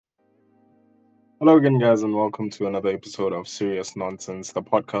Hello again, guys, and welcome to another episode of Serious Nonsense, the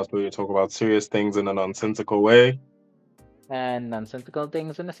podcast where we talk about serious things in a nonsensical way. And nonsensical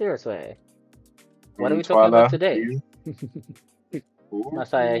things in a serious way. What are we talking about Twala, today? you,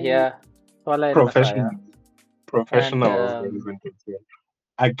 Messiah ooh, here, Twilight Messiah, professional, and professionals, ladies and gentlemen.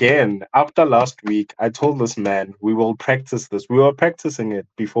 Again, after last week, I told this man we will practice this. We were practicing it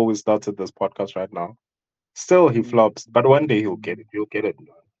before we started this podcast right now. Still, he flops, but one day he'll get it. You'll get it,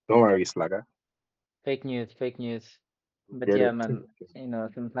 man. Don't worry, Slugger. fake news, fake news. But Get yeah, it. man,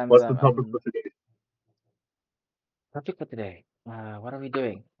 sometimes What's the I'm, topic I'm for today? topic for today. What are we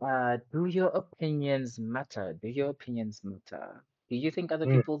doing? Do your opinions matter? Do your opinions matter? Do you think other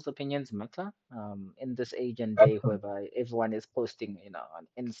Hmm, people's opinions matter? In this age and day absolutely. whereby everyone is posting, on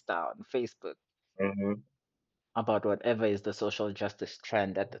Insta, on Facebook, Mm-hmm. about whatever is the social justice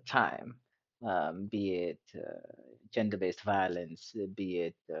trend at the time, be it gender-based violence, be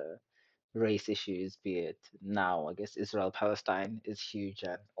it race issues, be it now, I guess Israel Palestine is huge,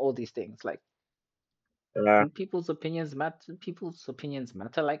 and all these things. Like, Uh, do people's opinions matter? People's opinions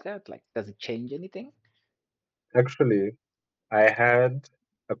matter like that? Like, does it change anything? actually, I had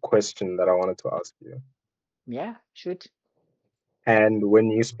a question that I wanted to ask you. Yeah, should. And when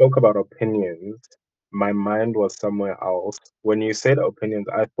you spoke about opinions, my mind was somewhere else. When you said opinions,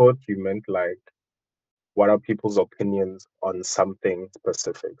 I thought you meant like what are people's opinions on something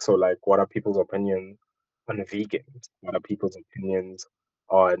specific? So, like, what are people's opinions on vegans? What are people's opinions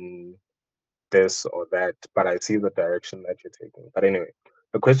on this or that? But I see the direction that you're taking. But anyway,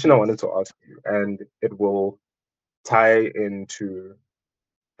 the question I wanted Yes. to ask you, and it will tie into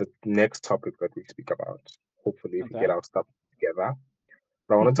the next topic that we speak about. Hopefully, if we get Okay. our stuff together.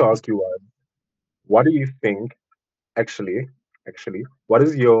 But I wanted to ask you what do you think actually, what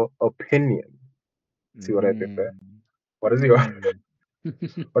is your opinion? See what I did there? Mm. What is your Mm.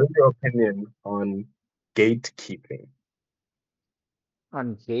 what is your opinion on gatekeeping?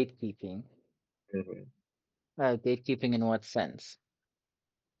 On gatekeeping. Mhm. Gatekeeping in what sense?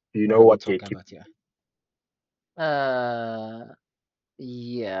 Do you What know are we what talking gatekeeping about here? Uh,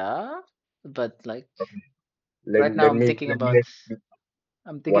 yeah, but like is? Let, right now let me let me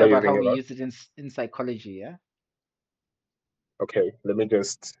I'm thinking what are you about how thinking we about? use it in psychology, yeah? Okay, let me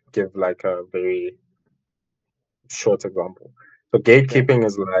just give like a very short example. So Okay. gatekeeping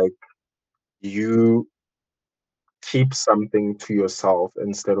is like you keep something to yourself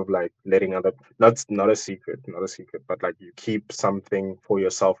instead of like letting other not a secret, but like you keep something for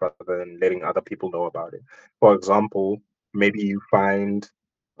yourself rather than letting other people know about it. For example, maybe you find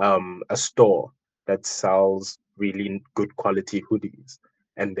a store that sells really good quality hoodies.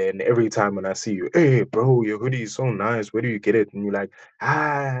 And then every time when I see you, hey bro, your hoodie is so nice. Where do you get it? And you're like,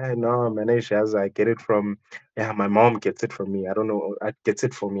 no, man, Shaz, I get it from my mom gets it from me. I don't know. I gets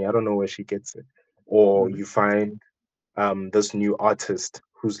it for me. I don't know where she gets it. Or Hmm. you find this new artist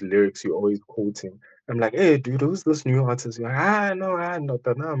whose lyrics you're always quoting. I'm like, hey, dude, who's this new artist? You're like, no, I not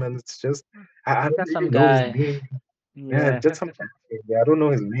that now, man. It's just I don't That's some really know his guy. name. Yeah, Yeah. just some yeah, I don't know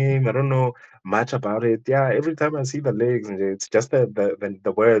his name. I don't know much about it. Yeah, every time I see the lyrics, and it's just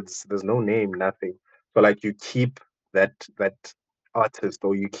the words. There's no name, nothing. So like you keep that artist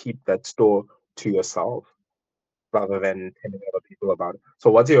or you keep that store to yourself rather than telling other people about it. So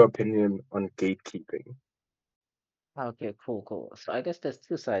what's your opinion on gatekeeping? Okay, cool, cool. So I guess there's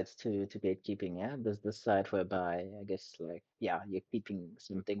two sides to gatekeeping, yeah. There's this side whereby I guess like yeah, you're keeping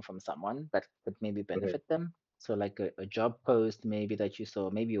something from someone that could maybe Mhm. benefit them. So like a job post maybe that you saw,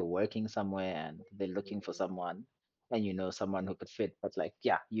 maybe you're working somewhere and they're looking for someone and you know someone who could fit, but like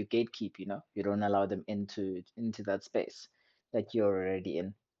yeah, you gatekeep, you don't allow them into that space that you're already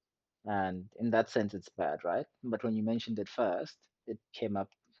in. And in that sense, it's bad, right? But when you mentioned it first, it came up,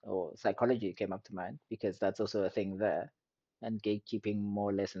 or psychology came up to mind, because that's also a thing there. And gatekeeping, more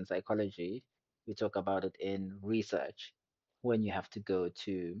or less in psychology, we talk about it in research when you have to go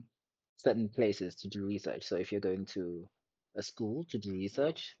to certain places to do research. So if you're going to a school to do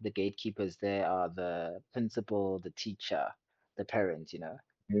research, the gatekeepers there are the principal, the teacher, the parent.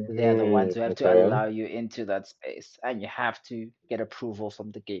 They're the ones who have to Okay. allow you into that space, and you have to get approval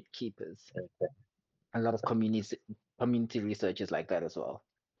from the gatekeepers. Okay. A lot of community research is like that as well.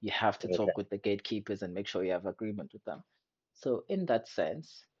 You have to Okay. talk with the gatekeepers and make sure you have agreement with them. So in that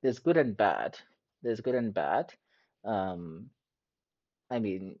sense, there's good and bad. There's good and bad. Um, I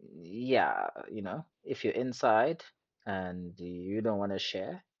mean, yeah, if you're inside and you don't want to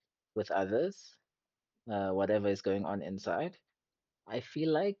share with others, whatever is going on inside, I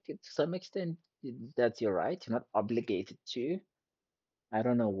feel like to some extent that's your right. You're not obligated to. I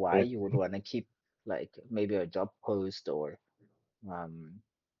don't know why you would Mhm. want to keep like maybe a job post or um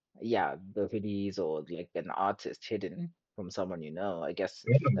yeah, the hoodies or like an artist hidden from someone you know, I guess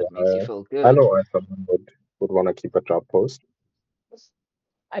if I know that makes you why. feel I know good. why someone would want to keep a job post.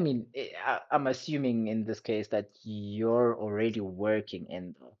 I mean, I'm assuming in this case that you're already working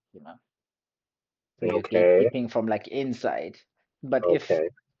in the, so you're Okay, gatekeeping from like inside. But okay.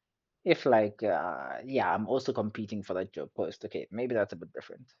 if like yeah, I'm also competing for that job post. Okay, maybe that's a bit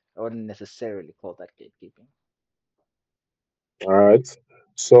different. I wouldn't necessarily call that gatekeeping. All right.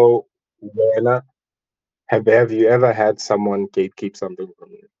 So, when have you ever had someone gatekeep something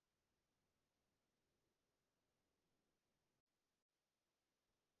from you?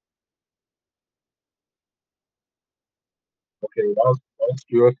 Okay, whilst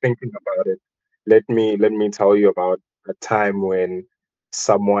you're thinking about it, let me tell you about a time when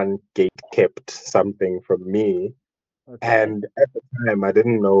someone gate kept something from me, Okay, and at the time I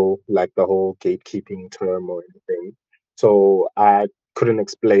didn't know like the whole gatekeeping term or anything, so I couldn't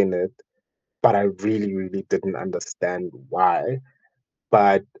explain it, but I really, really didn't understand why.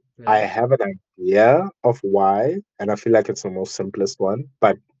 But I okay. have an idea of why, and I feel like it's the most simplest one.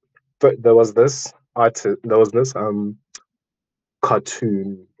 But there was this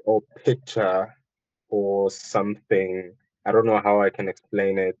cartoon or picture or something. I don't know how I can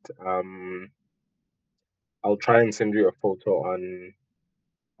explain it. I'll try and send you a photo on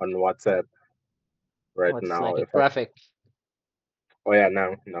WhatsApp right What's now. like a If I graphic? Oh yeah,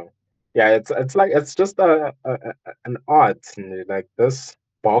 no, no, yeah, it's like it's just an art like this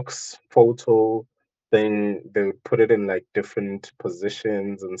box photo thing. They put it in like different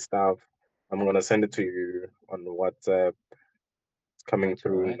positions and stuff. I'm gonna send it to you on WhatsApp. It's coming Alright,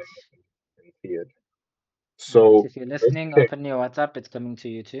 through alright. now. You can see it. Alright. So If you're this listening, chick, open your WhatsApp. It's coming to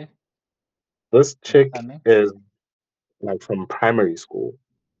you too. this It's chick coming. is like from primary school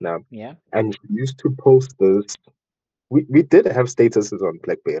now, Yeah. and she used to post this. We did have statuses on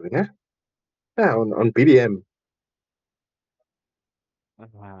BlackBerry, yeah, yeah, on BDM.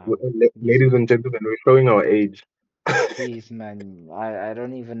 Please, Ladies man. and gentlemen, we're showing our age. Please, man. I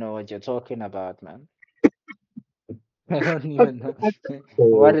don't even know what you're talking about, man. I don't even know.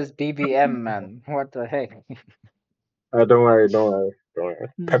 What So, is BBM, man? What the heck? don't worry, don't worry, don't worry.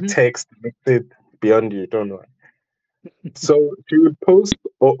 Pep Mm-hmm. text makes it beyond you, don't worry. So she would post,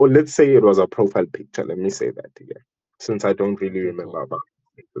 or let's say it was a profile picture. Let me say that again, since I don't really Okay, remember cool. about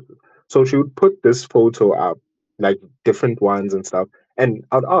it. So she would put this photo up, like different ones and stuff. And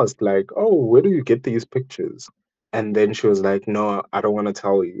I'd ask, like, oh, where do you get these pictures? And then she was like, no, I don't want to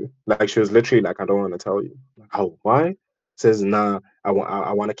tell you. Like, she was literally like, I don't want to tell you. Like, oh, why? Says, nah, I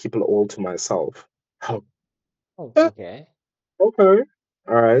want to keep it all to myself. How? Oh, Eh, okay. okay.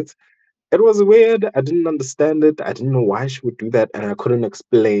 All right. It was weird. I didn't understand it. I didn't know why she would do that, and I couldn't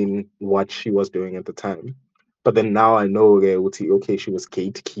explain what she was doing at the time. But then now I know, okay, okay, she was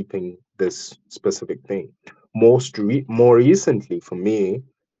gatekeeping this specific thing. More recently for me,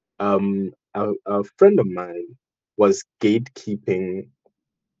 a friend of mine was gatekeeping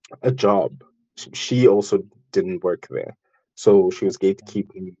a job. She also didn't work there. So she was Okay.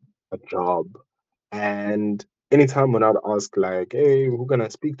 gatekeeping a job. And anytime when I'd ask, like, hey, who can I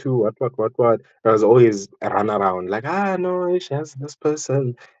speak to? What? There was always a run around, like, no, she has this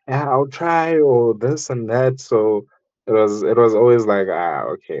person. Yeah, I'll try, or this and that. So it was always like,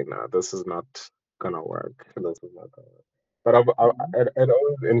 okay, no, this is not gonna work. This is not gonna work. But Hmm. it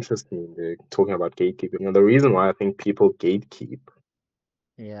always interests me, talking about gatekeeping. And the reason why I think people gatekeep,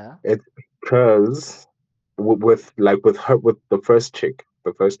 Yeah. it's because with the first chick,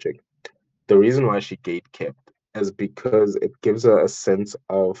 the reason why she gate kept is because it gives her a sense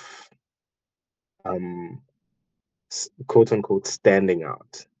of um quote unquote standing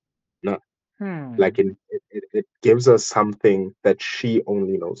out. Not like Hmm. it gives her something that she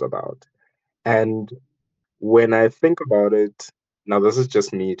only knows about. And when I think about it, now this is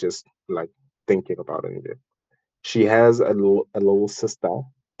just me just like thinking about it. She has a little sister,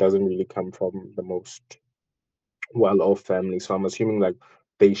 doesn't really come from the most well-off family. So I'm assuming like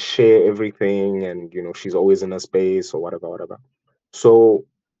they share everything and she's always in a space or whatever, whatever. So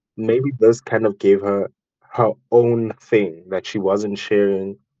maybe this kind of gave her her own thing that she wasn't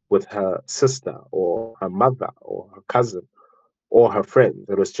sharing with her sister or her mother or her cousin or her friends.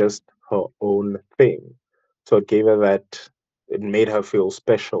 It was just her own thing. So it gave her that, it made her feel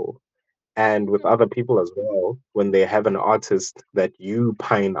special, and with other people as well, when they have an artist that you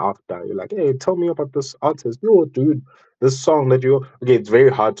pine after, you're like, hey, tell me about this artist. Yo, dude, this song that you okay, it's very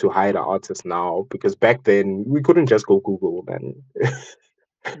hard to hide an artist now because back then we couldn't just go Google, man.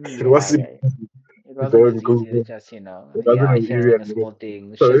 It Yeah, wasn't yeah. easy It to wasn't go and as easy as Google. just, It wasn't yeah, as easy hearing as a Google. small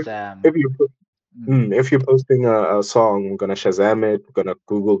thing, So Shazam. if you put, Mm. If you're posting a song, we're gonna Shazam it, we're gonna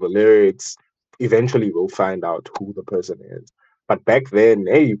Google the lyrics. Eventually, we'll find out who the person is. But back then,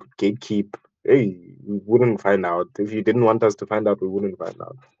 hey, you could gatekeep. Hey, we wouldn't find out. If you didn't want us to find out, we wouldn't find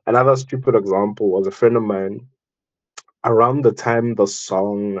out. Another stupid example was a friend of mine around the time the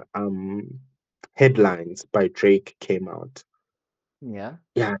song Headlines by Drake came out. Yeah.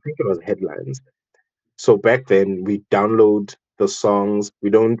 Yeah, I think it was Headlines. So back then we download the songs. We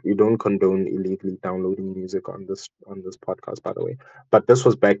don't condone illegally downloading music on this podcast, by the way. But this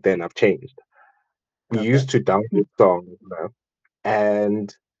was back then. I've changed. We Okay. used to download songs,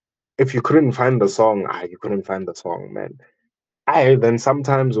 and if you couldn't find the song, you couldn't find the song, man. I then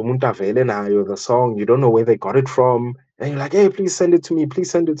sometimes umuntu avele nayo the song, you don't know where they got it from, and you're like, hey, please send it to me, please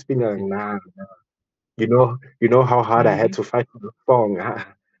send it to me. And you're like, nah, you know how hard I had to fight for the song.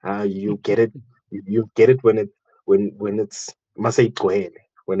 You get it, you get it when it's masayigcwele,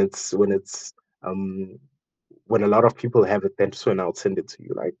 when it's um when a lot of people have it. That's when I'll send it to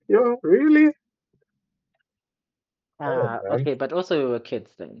you. Like, yo, really? Oh man. Okay, but also we were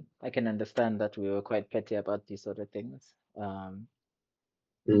kids then. I can understand that we were quite petty about these sort of things.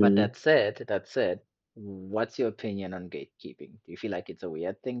 But Mm, that said, what's your opinion on gatekeeping? Do you feel like it's a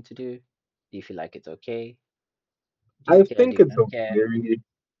weird thing to do? Do you feel like it's okay? Do you I care? Do think you it's a not care? very.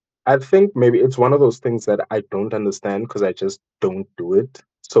 I think maybe it's one of those things that I don't understand because I just don't do it.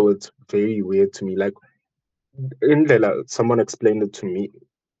 So it's very weird to me. Like in Lela, someone explained it to me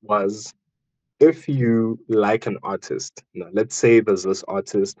was if you like an artist, let's say there's this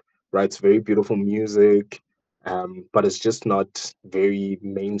artist writes very beautiful music, but it's just not very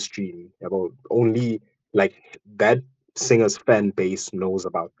mainstream. About only like that singer's fan base knows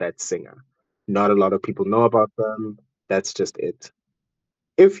about that singer. Not a lot of people know about them. That's just it.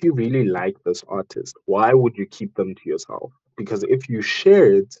 If you really like this artist, why would you keep them to yourself? Because if you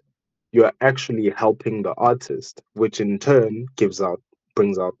share it, you're actually helping the artist, which in turn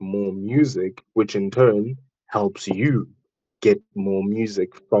brings out more music, which in turn helps you get more music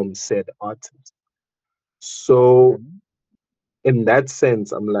from said artist. So Mhm. in that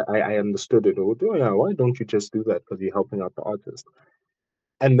sense, I'm like I understood it. Oh yeah, why don't you just do that? Because you're helping out the artist.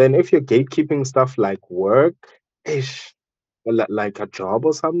 And then if you're gatekeeping stuff like work, ish, like a job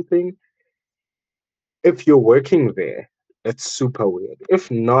or something, if you're working there, it's super weird.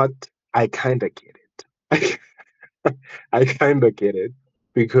 If not, I kind of get it. I kind of get it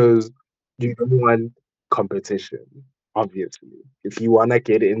because you don't want competition, obviously. If you want to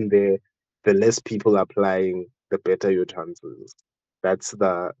get in there, the less people applying, the better your chances. That's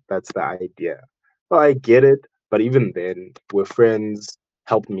the idea. Well, I get it, but even then, we're friends.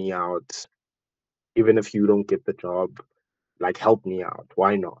 Help me out. Even if you don't get the job, like help me out.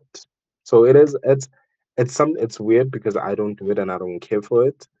 Why not? So it's weird because I don't do it and I don't care for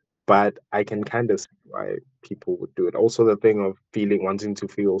it, but I can kind of see why people would do it. Also the thing of feeling wanting to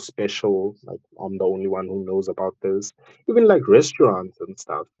feel special, like I'm the only one who knows about this. Even like restaurants and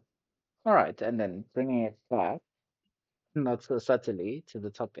stuff. All right, and then bringing it back, not so subtly to the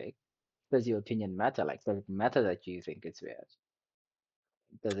topic, does your opinion matter? Like, does it matter that you think it's weird?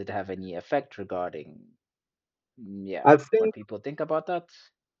 Does it have any effect regarding, yeah, I what think people think about that?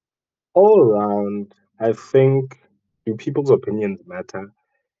 all around, I think do people's opinions matter?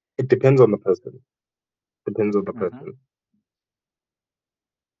 It depends on the person. Depends on the Mm-hmm. person.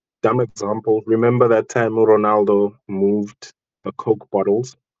 Dumb example. Remember that time Ronaldo moved the Coke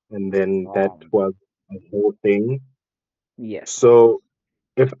bottles, and then that Um, was a whole thing. yes. So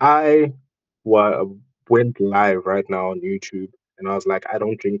if I were went live right now on YouTube and I was like, I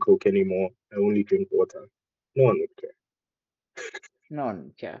don't drink Coke anymore, I only drink water. No one would care.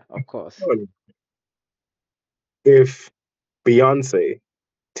 No, yeah, of No course. one. If Beyonce,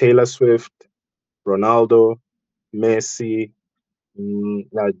 Taylor Swift, Ronaldo, Messi,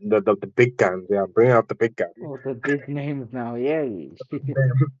 the big guns, yeah, bring out the big guns. Oh, the big names now, yay.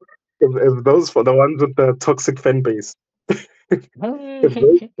 If those for the ones with the toxic fan base, if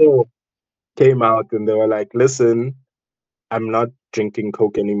those four came out and they were like, listen, I'm not drinking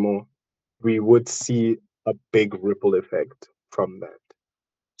Coke anymore, we would see a big ripple effect from that.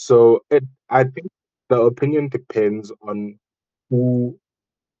 So I think the opinion depends on who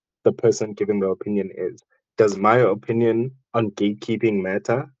the person giving the opinion is. Does my opinion on gatekeeping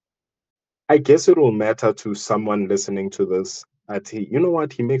matter? I guess it will matter to someone listening to this. You know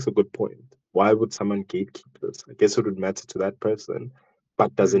what? He makes a good point. Why would someone gatekeep this? I guess it would matter to that person.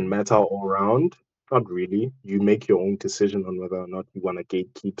 But does it Hmm. matter all around? Not really. You make your own decision on whether or not you want to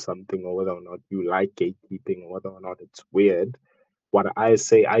gatekeep something or whether or not you like gatekeeping or whether or not it's weird. What I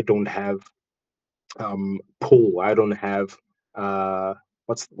say, I don't have pull. I don't have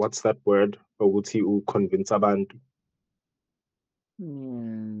what's that word? ukuthi uconvince abantu.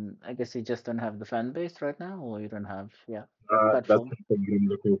 I guess you just don't have the fan base right now, or you don't have, yeah, the That's platform. the thing I'm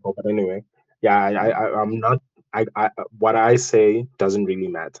looking for. But anyway, yeah, Hmm. I'm not. What I say doesn't really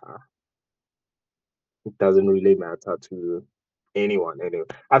matter. It doesn't really matter to anyone. Anyway,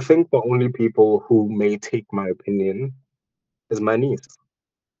 I think the only people who may take my opinion is my niece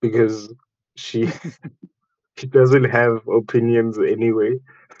because she she doesn't have opinions anyway.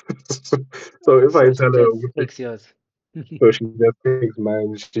 So if I So she tell her, just takes yours. so she just takes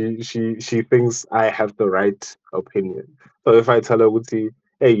mine. She thinks I have the right opinion. So if I tell her, Uti,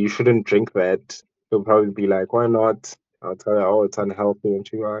 hey, you shouldn't drink that, she'll probably be like, why not? I'll tell her, oh, it's unhealthy, and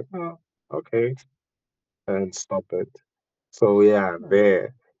she'll be like, oh, okay, and stop it. So yeah, Oh,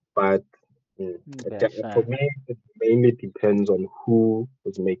 there. But okay, for fair. me, it mainly depends on who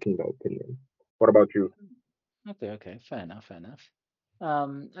is making the opinion. What about you? Okay, okay, fair enough, fair enough.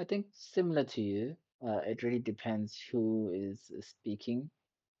 I think similar to you, it really depends who is speaking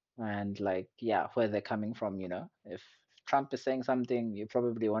and like, yeah, where they're coming from, you know. If Trump is saying something, you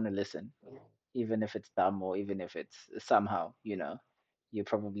probably want to listen, even if it's dumb or even if it's somehow, you know, you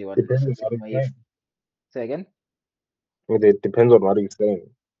probably want to Depends listen. on Same what he's way if, saying. say again, It depends on what he's saying.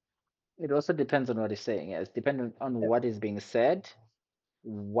 it also depends on what he's saying. Yes, depending on what is being said,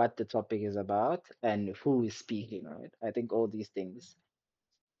 what the topic is about, and who is speaking, right? I think all these things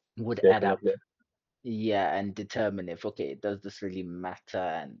would add up. Definitely. Yeah, and determine if, okay, does this really matter?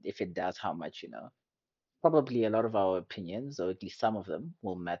 And if it does, how much, you know? Probably a lot of our opinions, or at least some of them,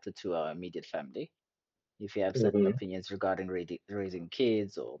 will matter to our immediate family. If you have certain Hmm. opinions regarding raising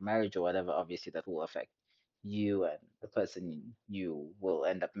kids or marriage or whatever, obviously that will affect you and the person you will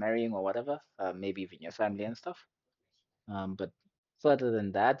end up marrying or whatever, maybe even your family and stuff. But further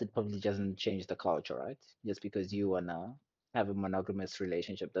than that, it probably doesn't change the culture, right? Just because you wanna have a monogamous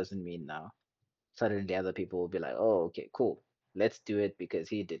relationship doesn't mean now suddenly other people will be like, oh, okay, cool. Let's do it because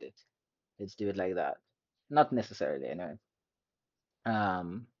he did it. Let's do it like that. Not necessarily, I know.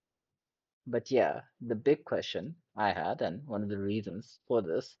 Um, but yeah, the big question I had, and one of the reasons for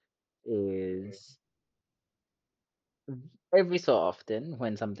this is every so often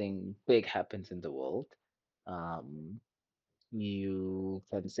when something big happens in the world, um, you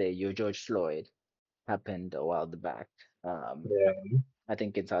can say your George Floyd happened a while back. Um, Yeah. I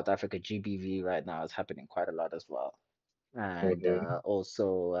think in South Africa, GBV right now is happening quite a lot as well. And Hmm.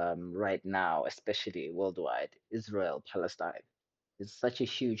 also right now, especially worldwide, Israel, Palestine is such a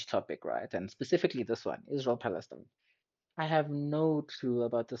huge topic, right? And specifically this one, Israel, Palestine. I have no clue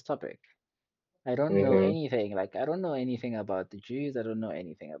about this topic. I don't know Hmm. anything. Like, I don't know anything about the Jews. I don't know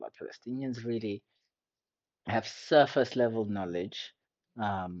anything about Palestinians, really. I have surface level knowledge.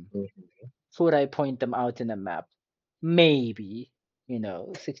 Um, could I point them out in a map? Maybe,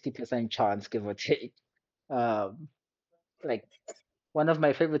 60% chance, give or take. Um, like, one of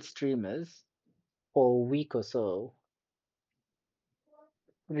my favorite streamers for a week or so,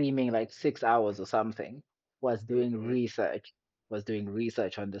 streaming like 6 hours or something, was doing research,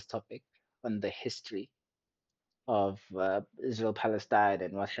 on this topic, on the history of Israel Palestine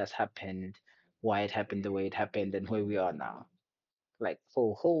and what has happened, why it happened the way it happened, and where we are now. Like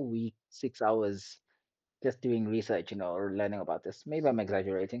for a whole week, 6 hours, just doing research, or learning about this. Maybe I'm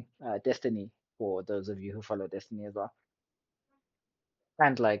exaggerating. Destiny, for those of you who follow Destiny as well.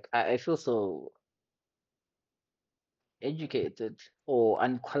 And like, I feel so educated or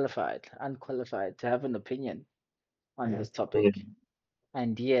unqualified to have an opinion on this topic.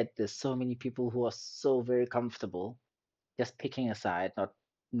 And yet, there's so many people who are so very comfortable just picking a side, not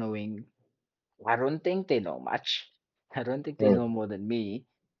knowing. I don't think they know much. I don't think they know more than me.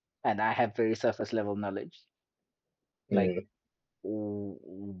 And I have very surface level knowledge. Like, Hmm.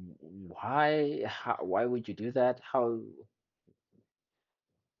 why? Why would you do that? How?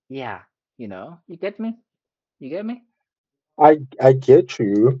 Yeah, you get me? You get me? I get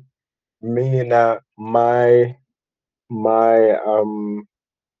you. Me, my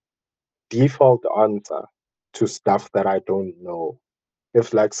default answer to stuff that I don't know.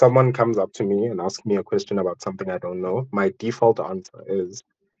 If like someone comes up to me and asks me a question about something I don't know, my default answer is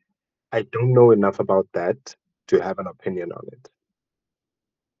I don't know enough about that to have an opinion on it.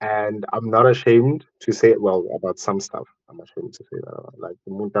 And I'm not ashamed to say it. Well, about some stuff. I'm ashamed to say that. Like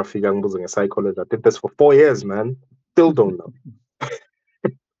umuntu afika angibuze nge-psychology. I did this for 4 years, man. Still don't know.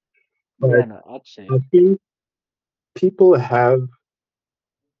 Yeah, But no, I actually. think people have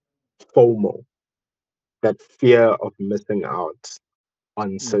FOMO, that fear of missing out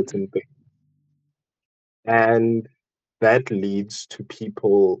on Hmm. certain things. And that leads to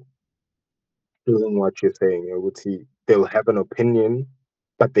people doing what you're saying. They'll have an opinion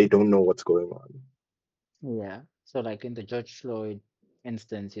but they don't know what's going on. Yeah. So like in the George Floyd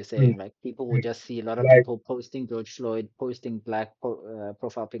instance, you're Mm, saying like people will mm, just see a lot of Like, people posting George Floyd, posting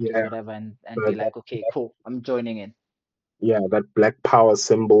profile pictures, yeah, whatever, and be that, that, like, okay, cool, I'm joining in. yeah, that Black Power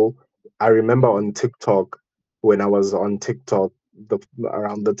symbol. I remember Mm-hmm. on TikTok, when I was on TikTok, the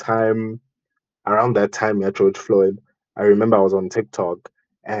around the time around that time at George Floyd, I remember I was on TikTok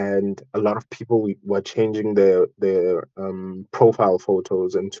and a lot of people were changing their profile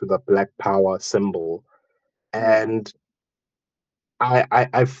photos into the Black Power symbol, Yeah. and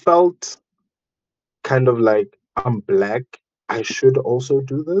I felt kind of like I'm black, I should also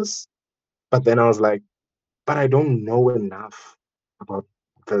do this, but then I was like, but I don't know enough about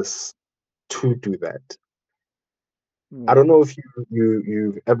this to do that. I don't Yeah. know if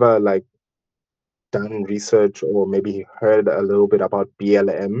you've ever like done research or maybe heard a little bit about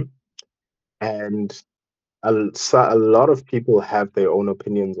BLM, and a lot of people have their own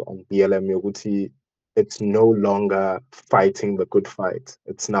opinions on BLM yokuthi it's no longer fighting the good fight.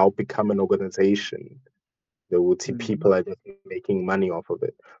 It's now become an organization. The Wuti Mm-hmm. people are just making money off of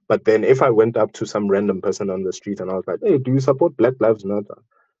it. But then if I went up to some random person on the street and I was like, hey, do you support Black Lives Matter?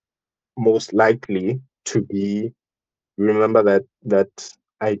 Most likely to be, remember that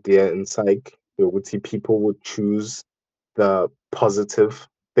idea in psych, the Wuti people would choose the positive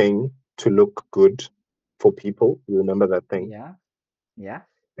thing to look good for people. You remember that thing? Yeah. Yeah.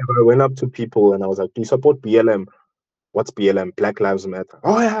 If I went up to people and I was like, do you support BLM? What's BLM? Black Lives Matter.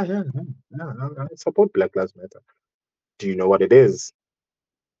 Oh yeah. I support Black Lives Matter. Do you know what it is?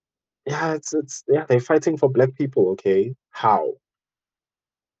 Yeah, it's yeah, they're fighting for black people, okay? How?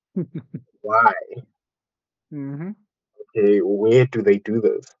 Why? Mm-hmm. Okay, where do they do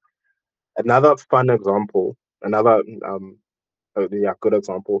this? Another fun example, another yeah, good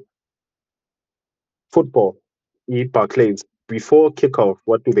example. Football. Barclays. Before kickoff,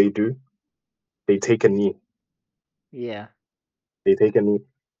 what do? They take a knee. Yeah. They take a knee.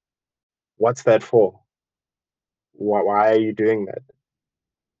 What's that for? Why are you doing that?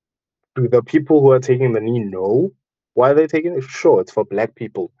 Do the people who are taking the knee know why they're taking it? Sure, it's for black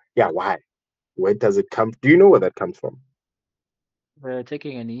people. Yeah, why? Where does it come? Do you know where that comes from? We're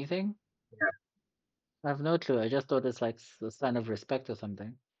taking anything? Yeah. I have no clue. I just thought it's like a sign of respect or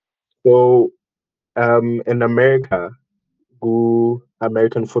something. So, in America,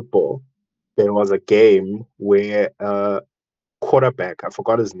 American football, there was a game where a quarterback, I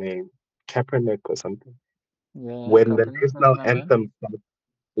forgot his name, Kaepernick or something, Yeah, when the Kaepernick, I national remember. anthem,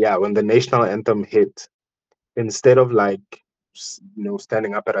 yeah, when the national anthem hit, instead of like,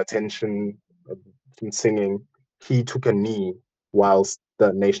 standing up at attention and singing, he took a knee whilst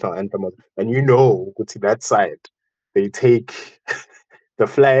the national anthem was, and go to that side, they take the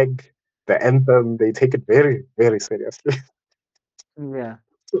flag, the anthem, they take it very, very seriously. Yeah.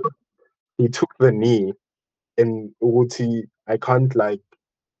 He took the knee in Uguti. I can't like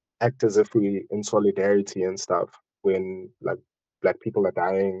act as if we in solidarity and stuff when like black people are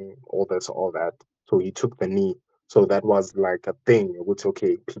dying, all this, all that. So he took the knee. So that was like a thing, which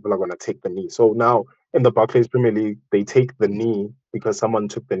okay, people are gonna take the knee. So now in the Barclays Premier League, they take the knee because someone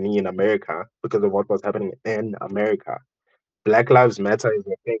took the knee in America because of what was happening in America. Black Lives Matter is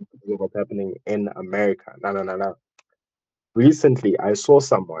a thing because of what's happening in America. No, no, no, no. Recently, I saw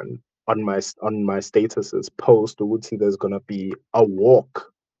someone on my statuses post Uguti there's gonna be a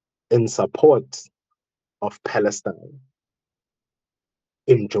walk in support of Palestine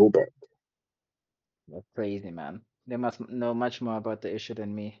in Joburg. That's crazy, man. They must know much more about the issue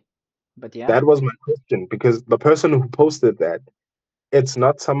than me. But yeah. That was my question because the person who posted that, it's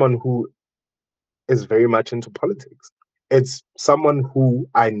not someone who is very much into politics. It's someone who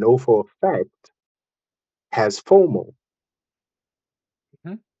I know for a fact has FOMO.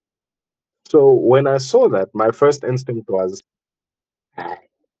 Mhm. So when I saw that, my first instinct was, "Ah,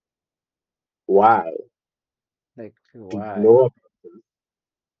 why? Like, Do you why? know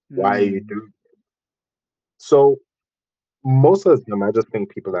why you Mm. do?" So most of the time, I just think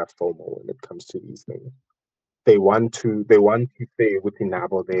people have FOMO when it comes to these things. They want to say within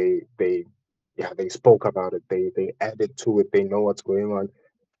Nabo, they spoke about it, they added to it, they know what's going on.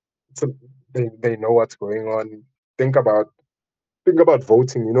 So they know what's going on. Think about think about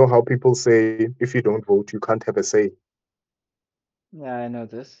voting. You know how people say if you don't vote, you can't have a say. Yeah, I know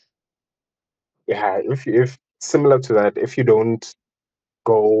this. Yeah, if similar to that, if you don't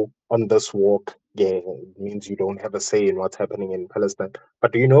go on this walk, yeah, it means you don't have a say in what's happening in Palestine.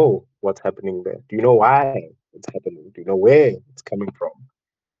 But do you know what's happening there? Do you know why it's happening? Do you know where it's coming from?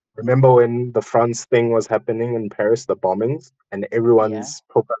 Remember when the France thing was happening in Paris, the bombings, and Yeah. everyone's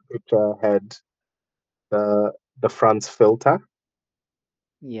profile picture had the the France filter?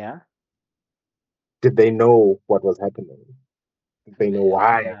 Yeah. Did they know what was happening? Did they know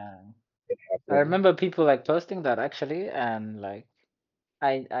why Yeah. it I happened? remember people like posting that actually, and like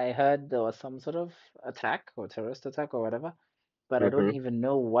I heard there was some sort of attack or terrorist attack or whatever, but I don't Hmm. even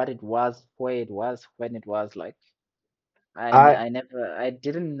know what it was, where it was, when it was. Like I I never I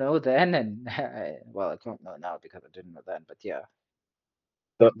didn't know then, and well I can't know now because I didn't know then. But yeah,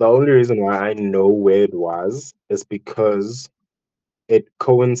 the only reason why I know where it was is because it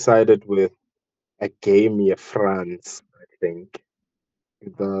coincided with a game in France, I think,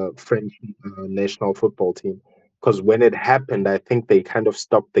 the French national football team. Because when it happened, I think they kind of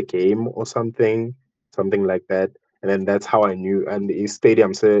stopped the game or something, something like that. And then that's how I knew. And the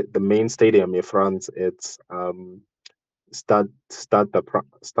stadium, so the main stadium in France, it's Stade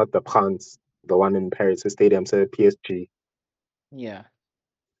de France, the one in Paris, the stadium, so PSG. yeah,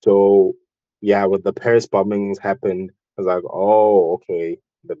 So yeah, with the Paris bombings happened, I was like, oh, okay,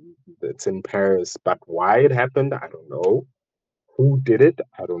 it's in Paris. But why it happened, I don't know. Who did it?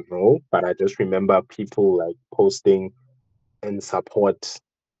 I don't know, but I just remember people like posting in support.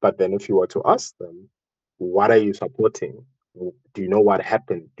 But then if you were to ask them, what are you supporting? Do you know what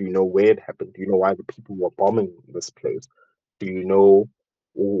happened? Do you know where it happened? Do you know why the people were bombing this place? Do you know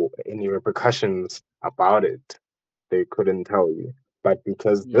any repercussions about it? They couldn't tell you. But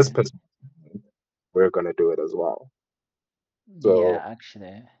because this yeah, person, we're gonna do it as well. yeah. So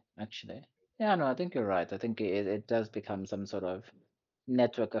Actually, yeah. No, I think you're right. I think it does become some sort of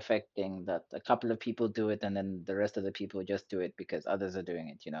network effect thing that a couple of people do it, and then the rest of the people just do it because others are doing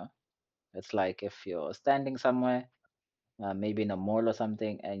it. You know, it's like if you're standing somewhere, maybe in a mall or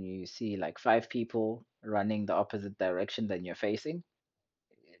something, and you see like five people running the opposite direction than you're facing,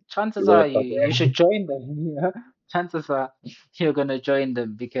 chances you're gonna are start you should join them. You know? Chances are you're gonna join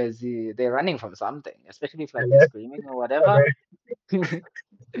them because they're running from something, especially if like they're running. screaming or whatever.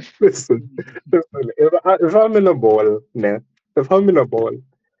 Listen, listen. If I'm in a ball, nah, if I'm in a ball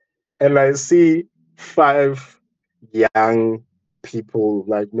and I see five young people,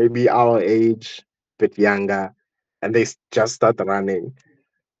 like maybe our age, bit younger, and they just start running,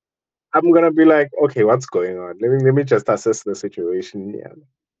 I'm gonna be like, okay, what's going on? Let me just assess the situation. Yeah.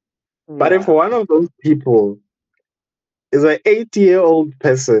 But if Yeah. one of those people is an 80-year-old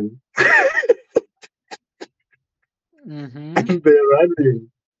person Mm-hmm. and they're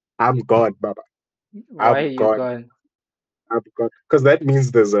running, I'm gone, Baba. Why are I'm you gone. going? I'm gone. Because that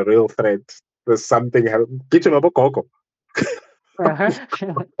means there's a real threat. There's something happening. Kitchen Baba Coco. Uh-huh.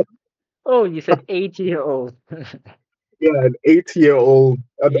 Oh, you said 80-year-old. Yeah, an 80-year-old,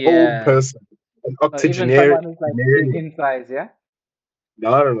 an old Yeah. person, an Or even someone who's like octogenarian. in size, yeah?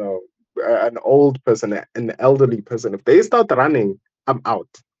 No, no, no. An old person, an elderly person. If they start running, I'm out.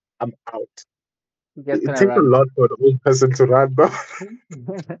 I'm out. You're It, just it gonna takes a run. lot for an old person to run, bro.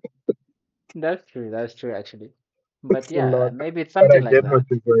 That's true. That's true, actually. But It's a yeah, lot. maybe it's But I something like get what that.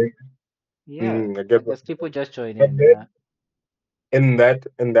 you're saying. Yeah, I I get what guess you're people saying. just join And in. then Yeah.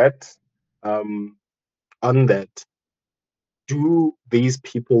 um, on that, do these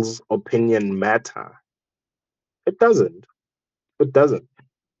people's opinion matter? It doesn't. It doesn't.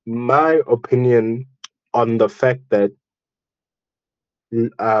 My opinion on the fact that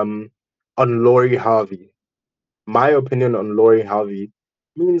um on Lori Harvey, my opinion on Lori Harvey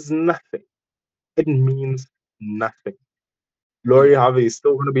means nothing. It means nothing. Lori Yeah. Harvey is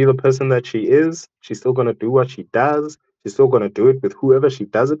still going to be the person that she is. She's still going to do what she does. She's still going to do it with whoever she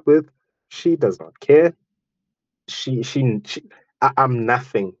does it with. She does not care. She I'm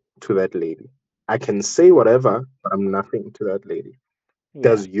nothing to that lady. I can say whatever, but I'm nothing to that lady.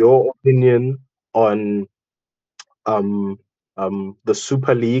 Yeah. Does your opinion on um the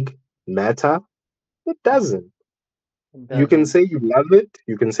Super League matter? It doesn't. It You can doesn't. say you love it,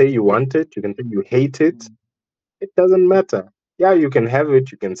 you can say you want it, you can say you hate it. Mm. It doesn't matter. Yeah, you can have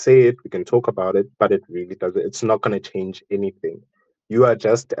it, you can say it, we can talk about it, but it really doesn't. It's not going to change anything. You are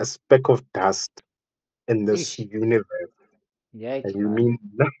just a speck of dust in this Eesh. universe, and Yikes, you man. mean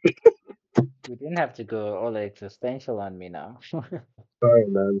nothing. You didn't have to go all existential on me now. Sorry,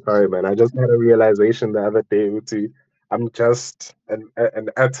 man. Sorry, man. I just had a realization the other day, Uti. I'm just an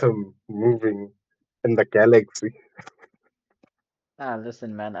atom moving in the galaxy. Ah,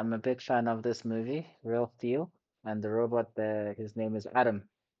 listen, man, I'm a big fan of this movie, Real Steel, and the robot there, his name is Adam,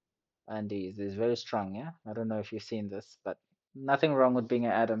 and he's very strong, yeah? I don't know if you've seen this, but nothing wrong with being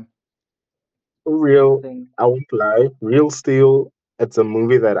an Adam. Real, Nothing. I won't lie. Real Steel, it's a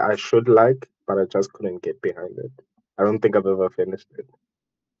movie that I should like, but I just couldn't get behind it. I don't think I've ever finished it.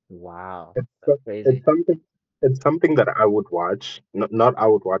 Wow, It's that's it's crazy. something it's something that I would watch. Not I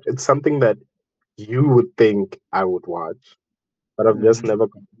would watch. It's something that you would think I would watch, but I've just Hmm. never.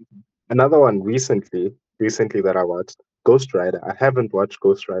 Another one recently that I watched, Ghost Rider. I haven't watched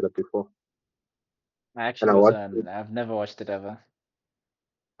Ghost Rider before, I and actually I also watched it. am. I've never watched it ever.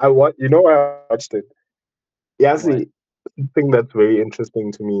 You know why I watched it? Yeah, see, Why? something that's very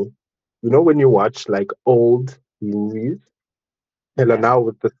interesting to me. You know when you watch like old movies, and Yeah. now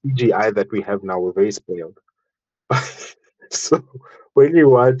with the CGI that we have now, we're very spoiled. So when you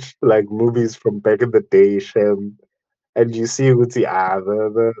watch like movies from back in the day, Shem, and you see Uzi,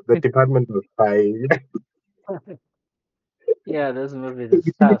 the department was fine. Yeah, this movie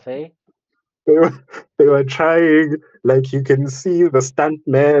is tough, eh? They were they were trying, like you can see the stunt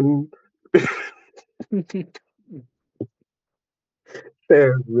man.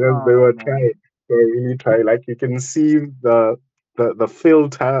 Yes, they Oh were man. trying. They were really trying. Like you can see the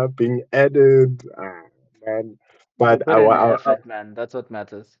filter being added. Man. They But put in the effort, man. That's what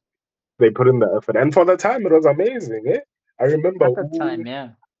matters. they put in the effort, and for the time, it was amazing. Eh? I remember, At the ooh, time,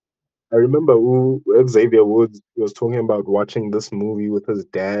 yeah. I remember, Xavier Woods was talking about watching this movie with his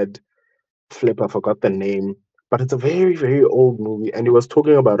dad. Flip, I forgot the name, but it's a very, very old movie, and he was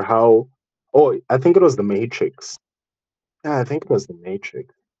talking about how. Oh, I think it was The Matrix. Yeah, I think it was The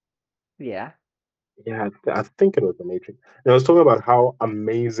Matrix. Yeah. Yeah, I think it was The Matrix. And I was talking about how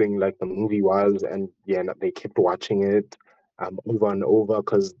amazing like the movie was, and yeah, and they kept watching it over and over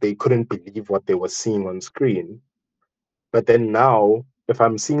because they couldn't believe what they were seeing on screen. But then now, if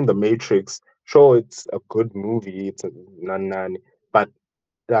I'm seeing The Matrix, sure, it's a good movie, it's a nan, but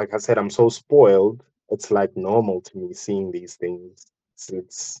like I said, I'm so spoiled. It's like normal to me seeing these things.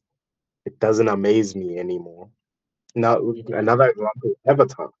 It doesn't amaze me anymore. Now, It is another example,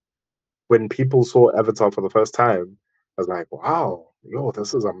 Avatar. When people saw Avatar for the first time, I was like, wow, yo,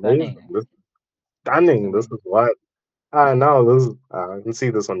 this is amazing. stunning. This is I stunning. This mean, is what. Ah, now this is, I can see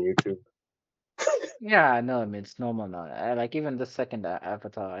this on YouTube. yeah, I know. I mean, it's normal now. Like even the second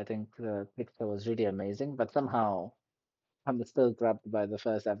Avatar, I think the picture was really amazing, but somehow I'm still grabbed by the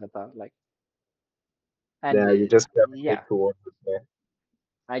first Avatar. Like, and Yeah, you just yeah, gravitate towards it. Yeah.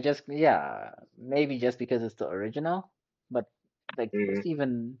 yeah, maybe just because it's the original, but like Mm, it's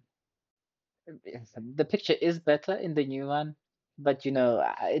even the picture is better in the new one, but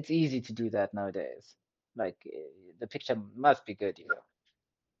it's easy to do that nowadays. Like the picture must be good.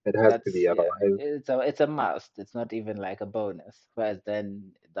 it has to That's be, yeah, otherwise. it's a must. It's not even like a bonus. Whereas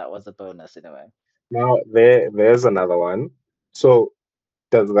then that was a bonus in a way. Now, there's another one. So,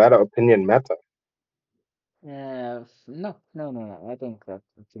 does that opinion matter? No, no, no, no. I think that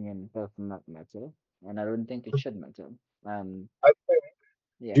opinion does not matter, and I don't think it should matter. Um, I think,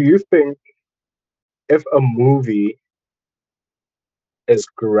 yeah, do you think if a movie is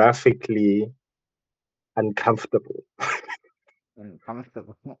graphically uncomfortable,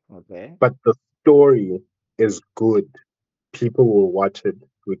 uncomfortable. Okay. but the story is good, people will watch it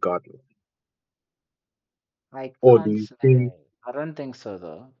regardless? I Or do can't you think say. I don't think so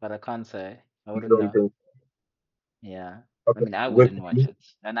though, but I can't say. I you wouldn't don't know. think? Yeah. I Okay, mean, I wouldn't watch it,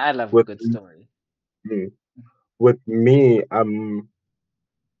 and I love a with good story. me, with me,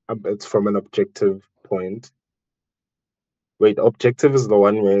 it's from an objective point. Wait, objective is the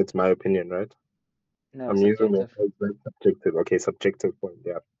one where it's my opinion, right? No, I'm using it subjective. as like subjective. Okay, subjective point.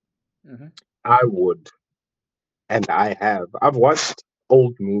 Yeah, Mm-hmm. I would, and I have. I've watched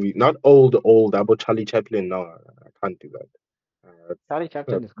old movies, not old, about Charlie Chaplin. No, I can't do that. Charlie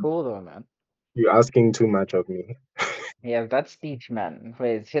Uh, Chaplin is cool though, man. you're asking too much of me. Yeah, that speech, man,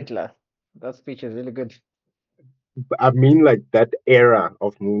 where it's Hitler. That speech is really good. I mean, like that era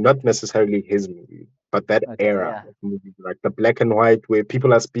of movie, not necessarily his movie, but that Okay, era yeah, of movies, like the black and white, where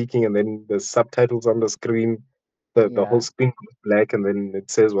people are speaking and then the subtitles on the screen, the whole yeah, screen goes black and then it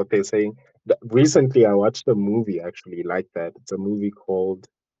says what they're saying. Recently, I watched a movie actually like that. It's a movie called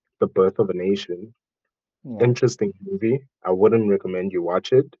The Birth of a Nation. yeah. Interesting movie. I wouldn't recommend you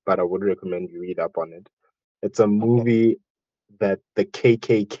watch it, but I would recommend you read up on it. It's a Okay. movie that the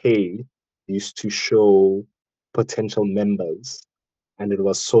KKK used to show potential members, and it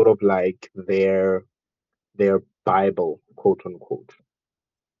was sort of like their Bible, quote unquote.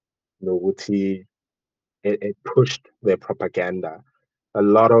 Wuti, it pushed their propaganda. A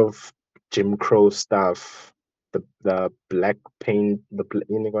lot of Jim Crow stuff, the black paint,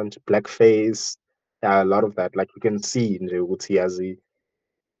 blackface, yeah, a lot of that. Like you can see in the Wuti as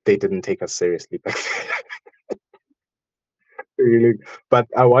they didn't take us seriously back then. Really. But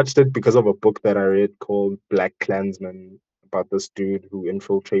I watched it because of a book that I read called Black Klansman about this dude who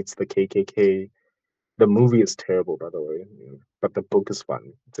infiltrates the KKK. The movie is terrible, by the way, but the book is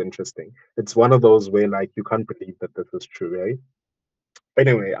fun. It's interesting. It's one of those where like you can't believe that this is true, right?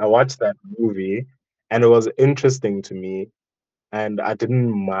 Anyway, I watched that movie and it was interesting to me and I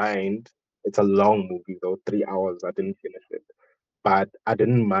didn't mind. It's a long movie though, 3 hours. I didn't finish it, but I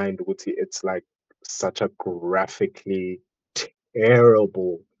didn't mind. Wuti, it's like such a graphically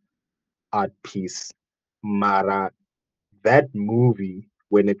terrible art piece. Mara, that movie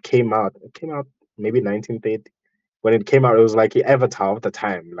when it came out maybe 1930. When it came out, it was like Avatar of the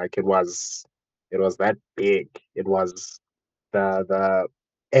time. Like it was that big. It was the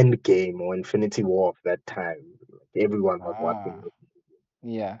end game or Infinity War of that time. Like everyone was watching Ah, it.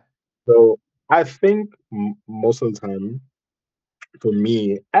 yeah. So I think most of the time, for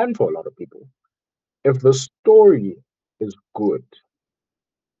me and for a lot of people, if the story is good,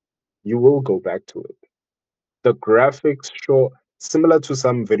 you will go back to it. The graphics, sure, similar to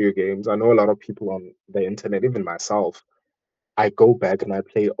some video games. I know a lot of people on the internet, even myself. I go back and I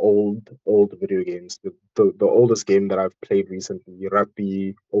play old video games. The oldest game that I've played recently,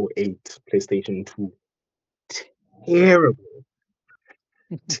 Rugby '08, PlayStation 2. Terrible,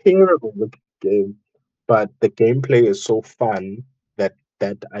 terrible looking game. But the gameplay is so fun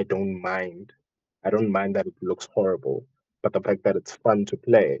that I don't mind. I don't mind that it looks horrible, but the fact that it's fun to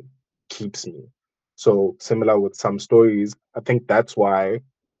play keeps me. So similar with some stories, I think that's why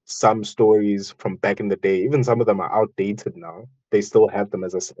some stories from back in the day, even some of them are outdated now. They still have them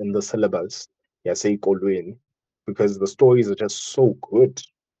as in the syllabus. Yeah, say Kolwin, because the stories are just so good.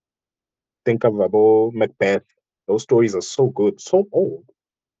 Think of Abo Macbeth. Those stories are so good, so old,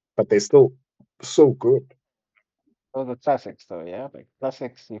 but they're still so good. Those are classics though, yeah? Like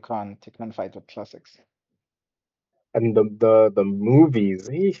classics, you can't fight with classics. And the movies,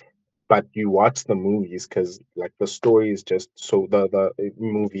 but you watch the movies because like the story is just so the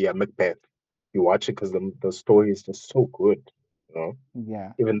movie Macbeth. You watch it because the story is just so good, you know.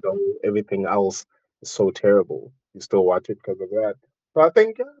 Yeah, Even though everything else is so terrible, you still watch it because of that. So I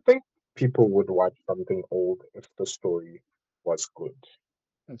think people would watch something old if the story was good.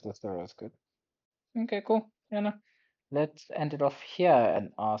 if the story was good. Okay, cool. Let's end it off here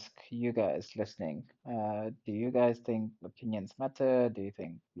and ask you guys listening. Do you guys think opinions matter? Do you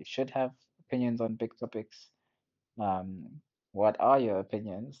think we should have opinions on big topics? Um, what are your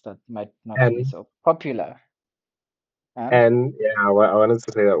opinions that might not be And so popular? And and yeah, I wanted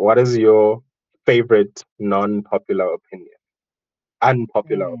to say that. What is your favorite non-popular opinion?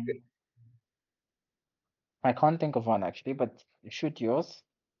 Unpopular hmm, opinion. I can't think of one actually, but shoot yours.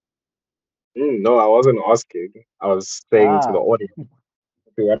 No, I wasn't asking. I was saying to the Ah, audience,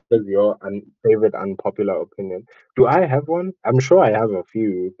 what is your favorite unpopular opinion? Do I have one? I'm sure I have a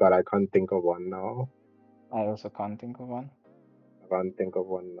few, but I can't think of one now. I also can't think of one. I can't think of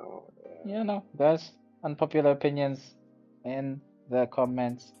one now. No, guys, unpopular opinions in the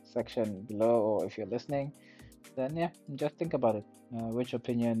comments section below, or if you're listening, then yeah, just think about it. Which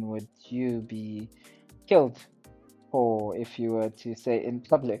opinion would you be killed for if you were to say in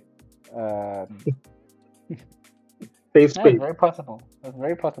public? Um, Safe yeah, it's space. very possible. It's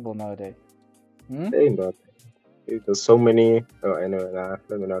very possible nowadays. Hmm? Ain't not. There's so many. Oh, anyway,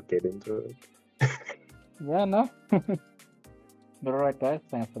 let me not get into it. Yeah, no. But alright, guys,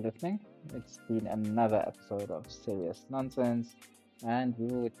 thanks for listening. It's been another episode of Serious Nonsense, and we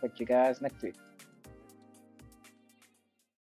will catch you guys next week.